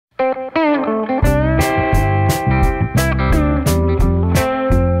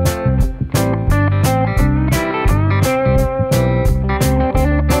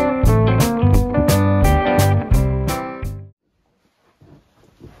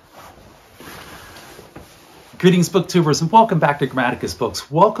Greetings, booktubers, and welcome back to Grammaticus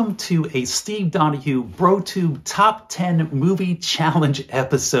Books. Welcome to a Steve Donoghue BroTube Top 10 Movie Challenge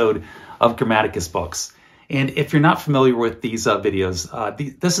episode of Grammaticus Books. And if you're not familiar with these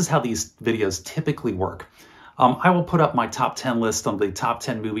videos, this is how these videos typically work. I will put up my top 10 list on the top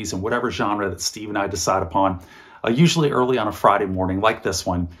 10 movies in whatever genre that Steve and I decide upon, usually early on a Friday morning like this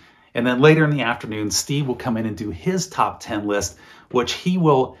one. And then later in the afternoon, Steve will come in and do his top 10 list, which he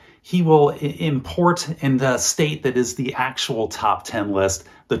will import and state that is the actual top 10 list,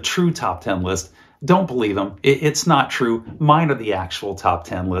 the true top 10 list. Don't believe him. It's not true. Mine are the actual top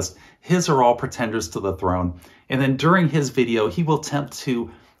 10 list. His are all pretenders to the throne. And then during his video, he will attempt to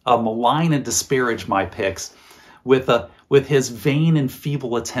malign and disparage my picks with his vain and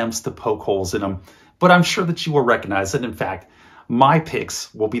feeble attempts to poke holes in them. But I'm sure that you will recognize that, in fact, my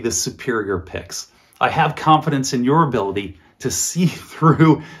picks will be the superior picks. I have confidence in your ability to see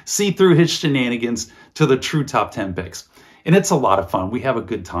through his shenanigans to the true top 10 picks. And it's a lot of fun. We have a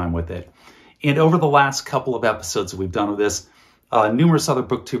good time with it. And over the last couple of episodes that we've done of this, numerous other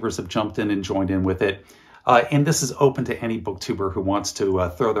booktubers have jumped in and joined in with it. And this is open to any booktuber who wants to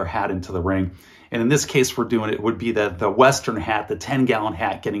throw their hat into the ring. And in this case, we're doing it would be the Western hat, the 10-gallon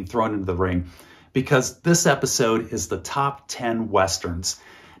hat getting thrown into the ring, because this episode is the top 10 Westerns.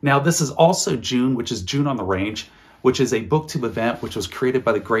 Now, this is also June, which is June on the Range, which is a booktube event which was created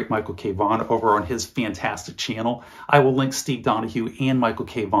by the great Michael K. Vaughan over on his fantastic channel. I will link Steve Donoghue and Michael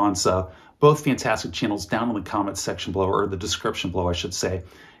K. Vaughan's both fantastic channels down in the comments section below, or the description below, I should say.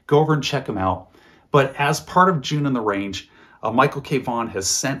 Go over and check them out. But as part of June on the Range, Michael K. Vaughan has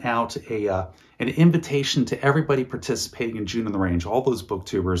sent out an invitation to everybody participating in June on the Range, all those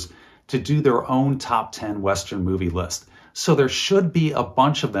booktubers, to do their own top 10 Western movie list. So there should be a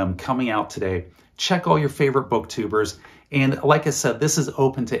bunch of them coming out today. Check all your favorite booktubers. And like I said, this is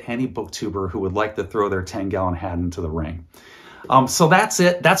open to any booktuber who would like to throw their 10-gallon hat into the ring. So that's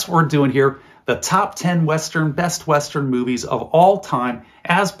it. That's what we're doing here. The top 10 best Western movies of all time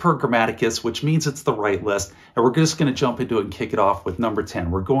as per Grammaticus, which means it's the right list. And we're just going to jump into it and kick it off with number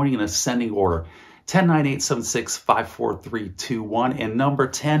 10. We're going in ascending order. 10, 9, 8, 7, 6, 5, 4, 3, 2, 1. And number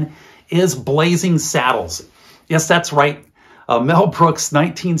 10 is Blazing Saddles. Yes, that's right. Mel Brooks'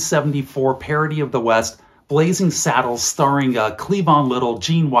 1974 parody of the West, Blazing Saddles, starring Cleavon Little,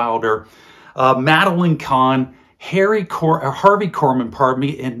 Gene Wilder, Madeline Kahn, Harvey Korman, pardon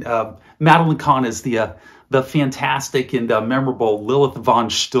me, and Madeline Kahn is the fantastic and memorable Lilith von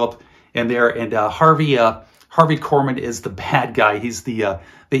Stupp in there, and Harvey Korman is the bad guy. He's the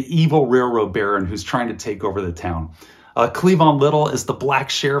evil railroad baron who's trying to take over the town. Cleavon Little is the black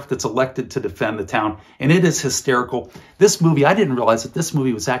sheriff that's elected to defend the town, and it is hysterical. This movie, I didn't realize that this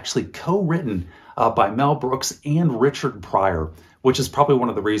movie was actually co-written by Mel Brooks and Richard Pryor, which is probably one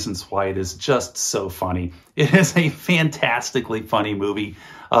of the reasons why it is just so funny. It is a fantastically funny movie,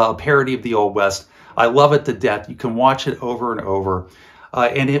 a parody of the Old West. I love it to death. You can watch it over and over,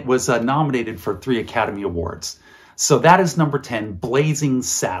 and it was nominated for 3 Academy Awards. So that is number 10, Blazing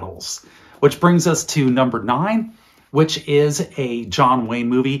Saddles, which brings us to number 9, which is a John Wayne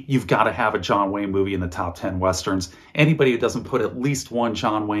movie. You've got to have a John Wayne movie in the top 10 Westerns. Anybody who doesn't put at least one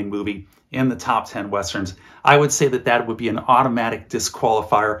John Wayne movie in the top 10 Westerns, I would say that would be an automatic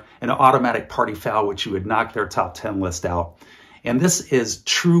disqualifier, an automatic party foul, which you would knock their top 10 list out. And this is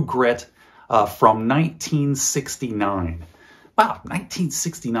True Grit from 1969. Wow,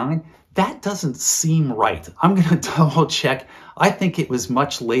 1969? That doesn't seem right. I'm going to double check. I think it was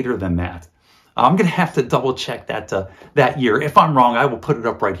much later than that. I'm going to have to double check that year. If I'm wrong, I will put it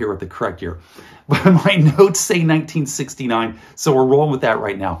up right here with the correct year. But my notes say 1969, so we're rolling with that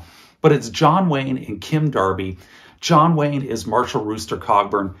right now. But it's John Wayne and Kim Darby. John Wayne is Marshal Rooster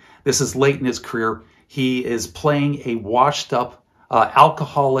Cogburn. This is late in his career. He is playing a washed-up,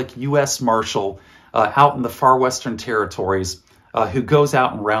 alcoholic U.S. Marshal out in the far western territories who goes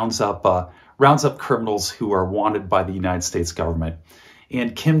out and rounds up criminals who are wanted by the United States government.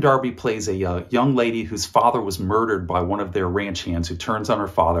 And Kim Darby plays a young lady whose father was murdered by one of their ranch hands who turns on her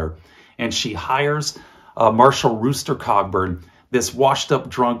father. And she hires Marshal Rooster Cogburn, this washed-up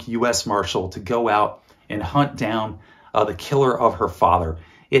drunk U.S. Marshal, to go out and hunt down the killer of her father.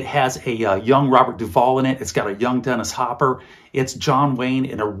 It has a young Robert Duvall in it. It's got a young Dennis Hopper. It's John Wayne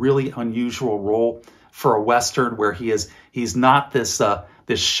in a really unusual role for a Western, where he's not this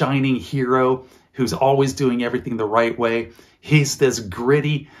shining hero who's always doing everything the right way. He's this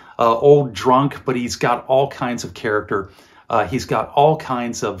gritty old drunk, but he's got all kinds of character. He's got all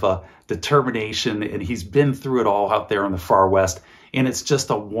kinds of determination, and he's been through it all out there in the far west. And it's just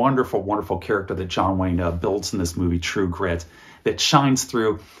a wonderful, wonderful character that John Wayne builds in this movie, True Grit, that shines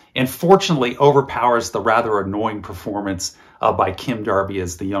through and fortunately overpowers the rather annoying performance by Kim Darby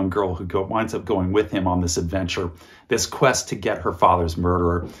as the young girl who winds up going with him on this adventure, this quest to get her father's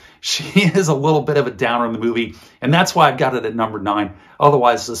murderer. She is a little bit of a downer in the movie, and that's why I've got it at number 9.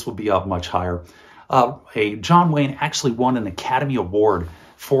 Otherwise, this would be up much higher. John Wayne actually won an Academy Award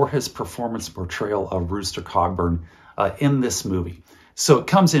for his performance portrayal of Rooster Cogburn in this movie. So it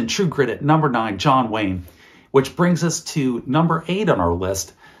comes in True Grit at number 9, John Wayne, which brings us to number 8 on our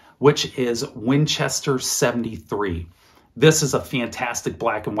list, which is Winchester 73. This is a fantastic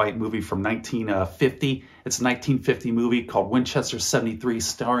black and white movie from 1950. It's a 1950 movie called Winchester 73,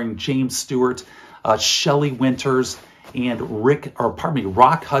 starring James Stewart, Shelly Winters, and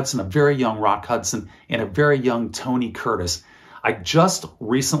Rock Hudson, a very young Rock Hudson, and a very young Tony Curtis. I just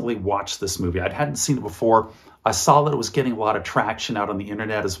recently watched this movie. I hadn't seen it before. I saw that it was getting a lot of traction out on the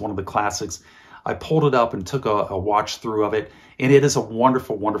internet as one of the classics. I pulled it up and took a watch through of it, and it is a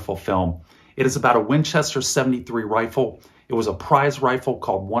wonderful, wonderful film. It is about a Winchester 73 rifle. It was a prize rifle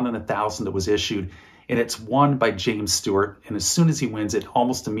called 1 in 1,000 that was issued, and it's won by James Stewart. And as soon as he wins it,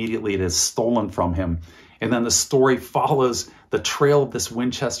 almost immediately it is stolen from him. And then the story follows the trail of this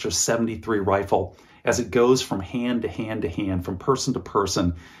Winchester 73 rifle as it goes from hand to hand to hand, from person to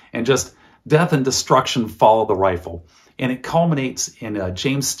person, and just death and destruction follow the rifle. And it culminates in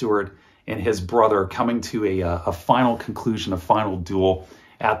James Stewart and his brother coming to a final conclusion, a final duel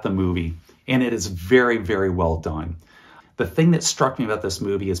at the movie. And it is very, very well done. The thing that struck me about this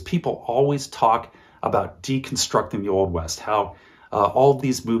movie is people always talk about deconstructing the Old West, how all of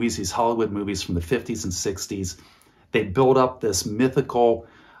these movies, these Hollywood movies from the 50s and 60s, they build up this mythical,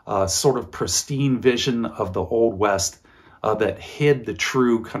 sort of pristine vision of the Old West that hid the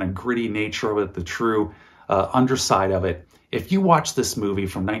true kind of gritty nature of it, the true underside of it. If you watch this movie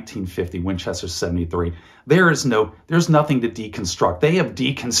from 1950, Winchester 73, there's nothing to deconstruct. They have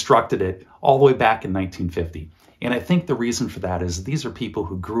deconstructed it all the way back in 1950. And I think the reason for that is these are people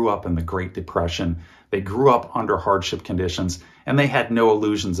who grew up in the Great Depression. They grew up under hardship conditions, and they had no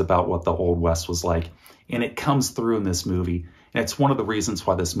illusions about what the Old West was like. And it comes through in this movie. And it's one of the reasons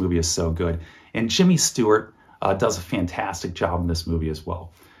why this movie is so good. And Jimmy Stewart does a fantastic job in this movie as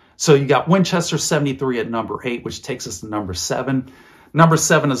well. So you got Winchester 73 at number 8, which takes us to number 7. Number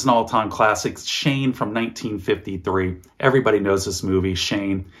 7 is an all-time classic, Shane from 1953. Everybody knows this movie,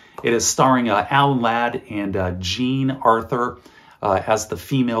 Shane. It is starring Alan Ladd and Jean Arthur as the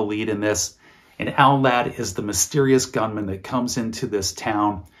female lead in this. And Alan Ladd is the mysterious gunman that comes into this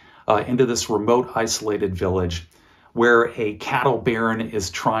town, into this remote, isolated village, where a cattle baron is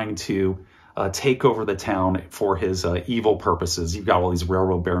trying to take over the town for his evil purposes. You've got all these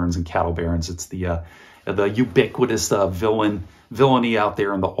railroad barons and cattle barons. It's the ubiquitous villainy out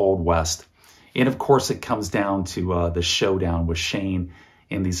there in the Old West. And of course, it comes down to the showdown with Shane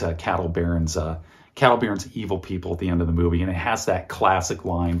and these cattle barons, evil people at the end of the movie. And it has that classic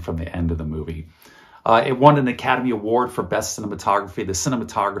line from the end of the movie. It won an Academy Award for Best Cinematography. The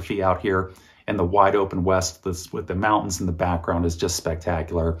cinematography out here in the wide open West with the mountains in the background is just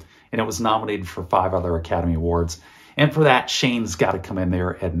spectacular. And it was nominated for 5 other Academy Awards. And for that, Shane's got to come in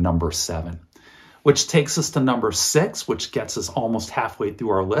there at number 7, which takes us to number 6, which gets us almost halfway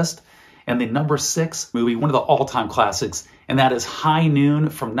through our list. And the number 6 movie, one of the all-time classics, and that is High Noon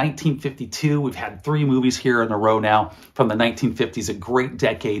from 1952. We've had 3 movies here in a row now from the 1950s, a great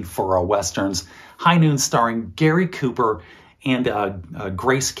decade for our Westerns. High Noon starring Gary Cooper and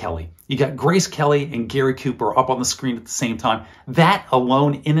Grace Kelly. You got Grace Kelly and Gary Cooper up on the screen at the same time. That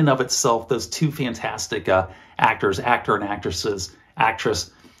alone, in and of itself, those 2 fantastic actors, actor and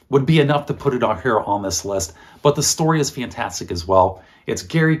actress, would be enough to put it on here on this list. But the story is fantastic as well. It's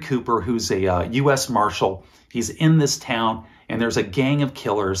Gary Cooper, who's a U.S. Marshal. He's in this town, and there's a gang of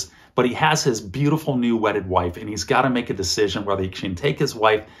killers, but he has his beautiful new wedded wife, and he's got to make a decision whether he can take his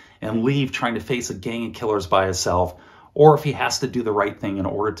wife and leave trying to face a gang of killers by himself, or if he has to do the right thing in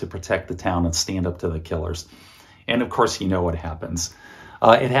order to protect the town and stand up to the killers. And of course, you know what happens.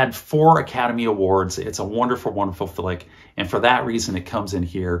 It had 4 Academy Awards. It's a wonderful, wonderful flick. And for that reason, it comes in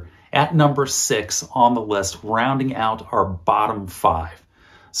here at number 6 on the list, rounding out our bottom 5.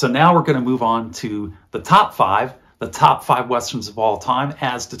 So now we're going to move on to the top 5, the top 5 Westerns of all time,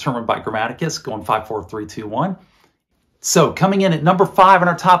 as determined by Grammaticus, going 5, 4, 3, 2, 1. So coming in at number 5 in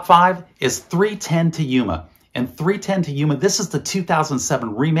our top 5 is 3:10 to Yuma. And 3:10 to Yuma, this is the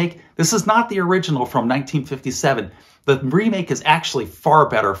 2007 remake. This is not the original from 1957. The remake is actually far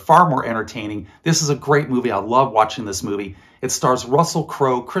better, far more entertaining. This is a great movie. I love watching this movie. It stars Russell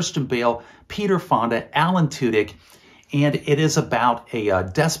Crowe, Christian Bale, Peter Fonda, Alan Tudyk, And it is about a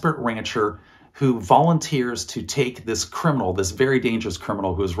desperate rancher who volunteers to take this criminal, this very dangerous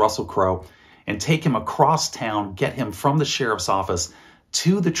criminal who is Russell Crowe, and take him across town, get him from the sheriff's office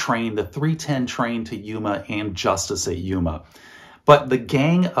to the train, the 310 train to Yuma and Justice at Yuma. But the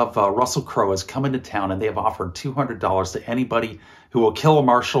gang of Russell Crowe has come into town and they have offered $200 to anybody who will kill a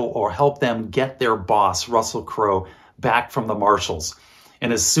marshal or help them get their boss, Russell Crowe, back from the marshals.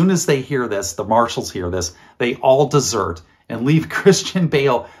 And as soon as they hear this, the marshals hear this, they all desert and leave Christian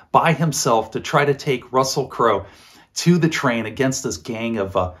Bale by himself to try to take Russell Crowe to the train against this gang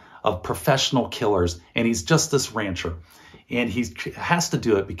of professional killers. And he's just this rancher. And he has to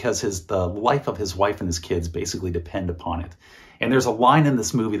do it because the life of his wife and his kids basically depend upon it. And there's a line in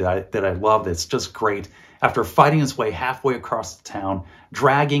this movie that I love that's just great. After fighting his way halfway across the town,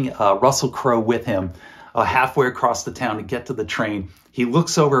 dragging Russell Crowe with him halfway across the town to get to the train, he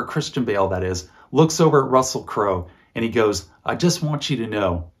looks over at Christian Bale, that is, looks over at Russell Crowe, and he goes, "I just want you to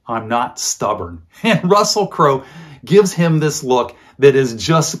know I'm not stubborn." And Russell Crowe gives him this look that is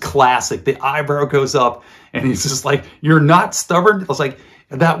just classic. The eyebrow goes up, and he's just like, "You're not stubborn?" I was like,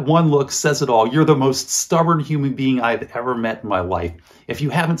 that one look says it all. You're the most stubborn human being I've ever met in my life. If you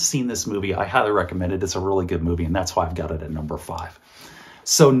haven't seen this movie, I highly recommend it. It's a really good movie, and that's why I've got it at number 5.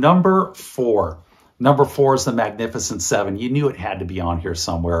 So number 4. Number 4 is The Magnificent Seven. You knew it had to be on here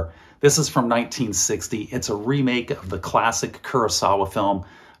somewhere. This is from 1960. It's a remake of the classic Kurosawa film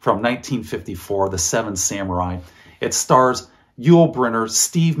from 1954, The Seven Samurai. It stars Yul Brynner,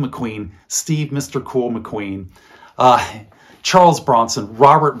 Steve McQueen, Steve Mr. Cool McQueen, Charles Bronson,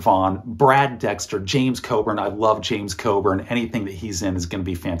 Robert Vaughan, Brad Dexter, James Coburn. I love James Coburn. Anything that he's in is going to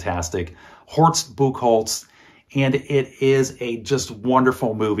be fantastic. Horst Buchholz, and it is a just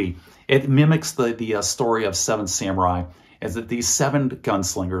wonderful movie. It mimics the story of Seven Samurai, as that these 7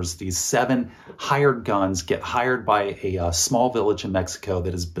 gunslingers, these 7 hired guns, get hired by a small village in Mexico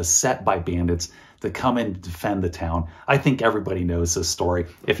that is beset by bandits to come in and defend the town. I think everybody knows this story.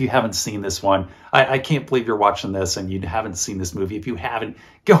 If you haven't seen this one, I can't believe you're watching this and you haven't seen this movie. If you haven't,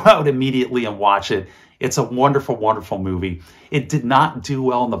 go out immediately and watch it. It's a wonderful, wonderful movie. It did not do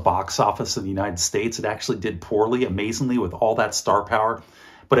well in the box office in the United States. It actually did poorly, amazingly, with all that star power.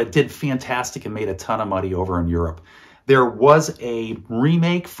 But it did fantastic and made a ton of money over in Europe. There was a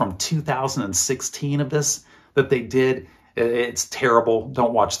remake from 2016 of this that they did. It's terrible.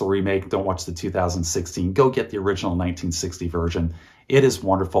 Don't watch the remake. Don't watch the 2016. Go get the original 1960 version. It is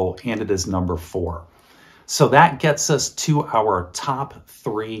wonderful, and it is number 4. So that gets us to our top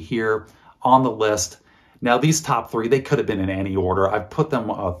 3 here on the list. Now, these top 3, they could have been in any order. I've put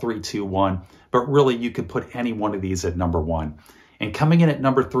them 3, 2, 1, but really you could put any one of these at number 1. And coming in at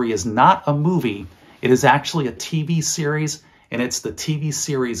number 3 is not a movie. It is actually a TV series, and it's the TV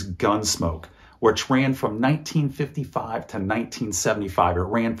series Gunsmoke, which ran from 1955 to 1975. It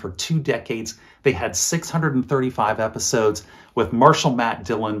ran for 2 decades. They had 635 episodes with Marshal Matt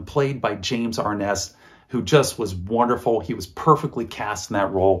Dillon, played by James Arness, who just was wonderful. He was perfectly cast in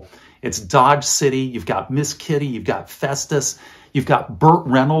that role. It's Dodge City. You've got Miss Kitty. You've got Festus. You've got Burt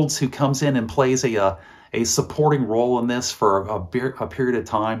Reynolds, who comes in and plays a supporting role in this for a period of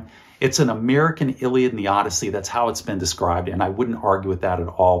time. It's an American Iliad and the Odyssey. That's how it's been described, and I wouldn't argue with that at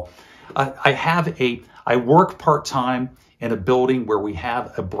all. I work part-time in a building where we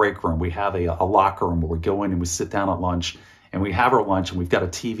have a break room. We have a locker room where we go in and we sit down at lunch, and we have our lunch, and we've got a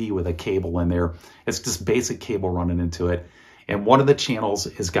TV with a cable in there. It's just basic cable running into it. And one of the channels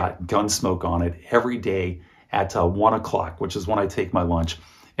has got Gunsmoke on it every day at 1 o'clock, which is when I take my lunch.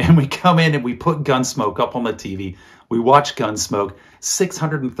 And we come in and we put Gunsmoke up on the TV. We watch Gunsmoke,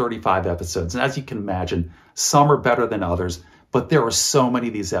 635 episodes. And as you can imagine, some are better than others, but there are so many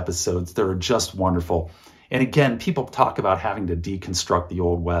of these episodes that are just wonderful. And again, people talk about having to deconstruct the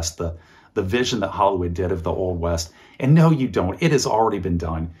Old West, the vision that Hollywood did of the Old West. And no, you don't. It has already been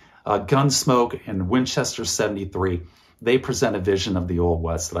done. Gunsmoke and Winchester 73, they present a vision of the Old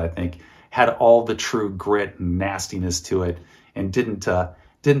West that I think had all the true grit and nastiness to it, and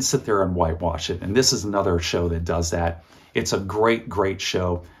didn't sit there and whitewash it. And this is another show that does that. It's a great, great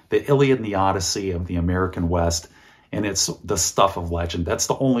show. The Iliad and the Odyssey of the American West, and it's the stuff of legend. That's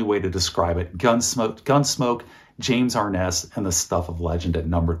the only way to describe it. Gunsmoke, James Arness, and the stuff of legend at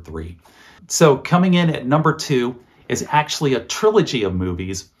number 3. So coming in at number 2 is actually a trilogy of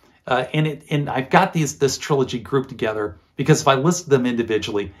movies. And I've got this trilogy grouped together because if I listed them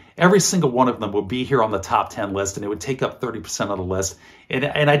individually, every single one of them would be here on the top 10 list, and it would take up 30% of the list. And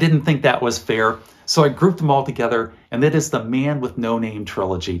I didn't think that was fair. So I grouped them all together, and that is the Man with No Name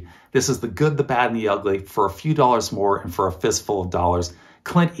trilogy. This is the good, the bad, and the ugly for a few dollars more and for a fistful of dollars.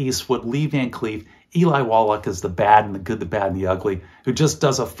 Clint Eastwood, Lee Van Cleef, Eli Wallach is the bad and the good, the bad and the ugly, who just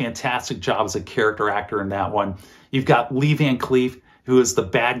does a fantastic job as a character actor in that one. You've got Lee Van Cleef, who is the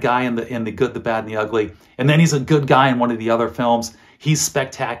bad guy in the good, the bad, and the ugly. And then he's a good guy in one of the other films. He's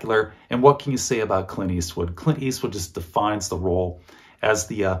spectacular. And what can you say about Clint Eastwood? Clint Eastwood just defines the role as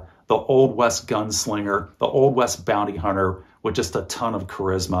the Old West gunslinger, the Old West bounty hunter with just a ton of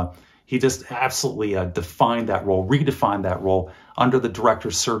charisma. He just absolutely defined that role, redefined that role under the director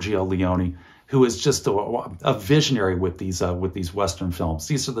Sergio Leonne, who is just a visionary with these Western films.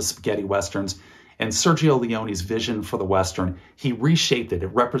 These are the spaghetti Westerns. And Sergio Leone's vision for the Western, he reshaped it. It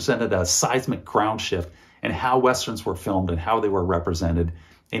represented a seismic ground shift in how Westerns were filmed and how they were represented.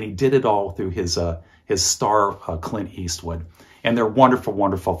 And he did it all through his star, Clint Eastwood. And they're wonderful,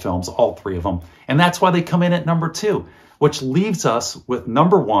 wonderful films, all three of them. And that's why they come in at number 2, which leaves us with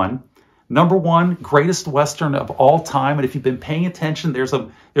number 1. Number 1, greatest Western of all time. And if you've been paying attention, there's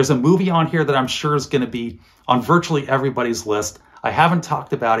a movie on here that I'm sure is going to be on virtually everybody's list. I haven't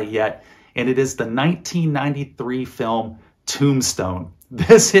talked about it yet. And it is the 1993 film Tombstone.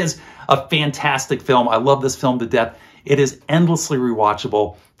 This is a fantastic film. I love this film to death. It is endlessly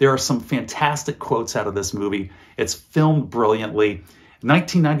rewatchable. There are some fantastic quotes out of this movie. It's filmed brilliantly.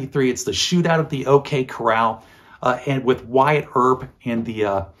 1993, it's the shootout of the OK Corral, and with Wyatt Earp and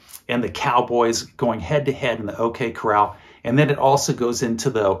the Cowboys going head to head in the OK Corral. And then it also goes into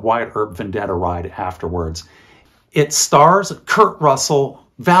the Wyatt Earp Vendetta ride afterwards. It stars Kurt Russell,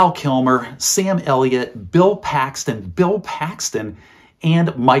 Val Kilmer, Sam Elliott, Bill Paxton,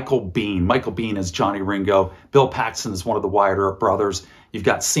 and Michael Biehn. Michael Biehn is Johnny Ringo. Bill Paxton is one of the Wyatt Earp brothers. You've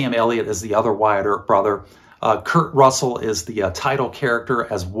got Sam Elliott as the other Wyatt Earp brother. Kurt Russell is the title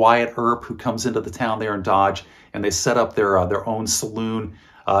character as Wyatt Earp, who comes into the town there in Dodge, and they set up their own saloon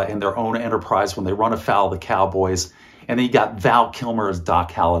and their own enterprise when they run afoul of the Cowboys. And then you got Val Kilmer as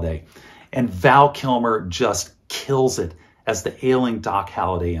Doc Holliday. And Val Kilmer just kills it as the ailing Doc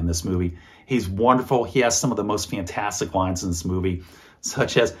Holliday in this movie. He's wonderful. He has some of the most fantastic lines in this movie,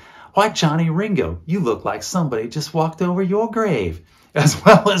 such as, "Why, Johnny Ringo, you look like somebody just walked over your grave," as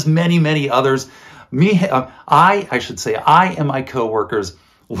well as many, many others. I should say, I and my coworkers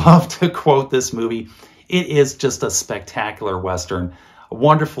love to quote this movie. It is just a spectacular Western,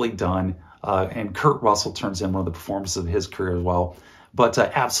 wonderfully done, and Kurt Russell turns in one of the performances of his career as well. But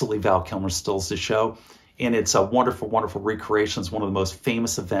absolutely, Val Kilmer steals the show. And it's a wonderful, wonderful recreation. It's one of the most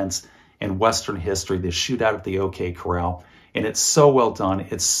famous events in Western history, the shootout at the OK Corral. And it's so well done.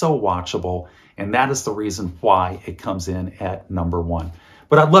 It's so watchable. And that is the reason why it comes in at number 1.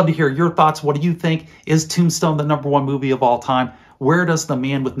 But I'd love to hear your thoughts. What do you think? Is Tombstone the number 1 movie of all time? Where does the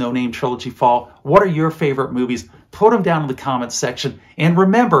Man with No Name trilogy fall? What are your favorite movies? Put them down in the comments section. And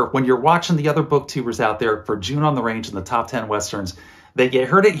remember, when you're watching the other booktubers out there for June on the Range and the top 10 Westerns, that you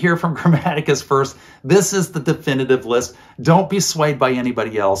heard it here from Grammaticus first. This is the definitive list. Don't be swayed by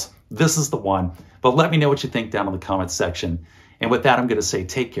anybody else. This is the one. But let me know what you think down in the comments section. And with that, I'm going to say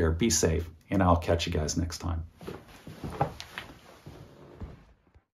take care, be safe, and I'll catch you guys next time.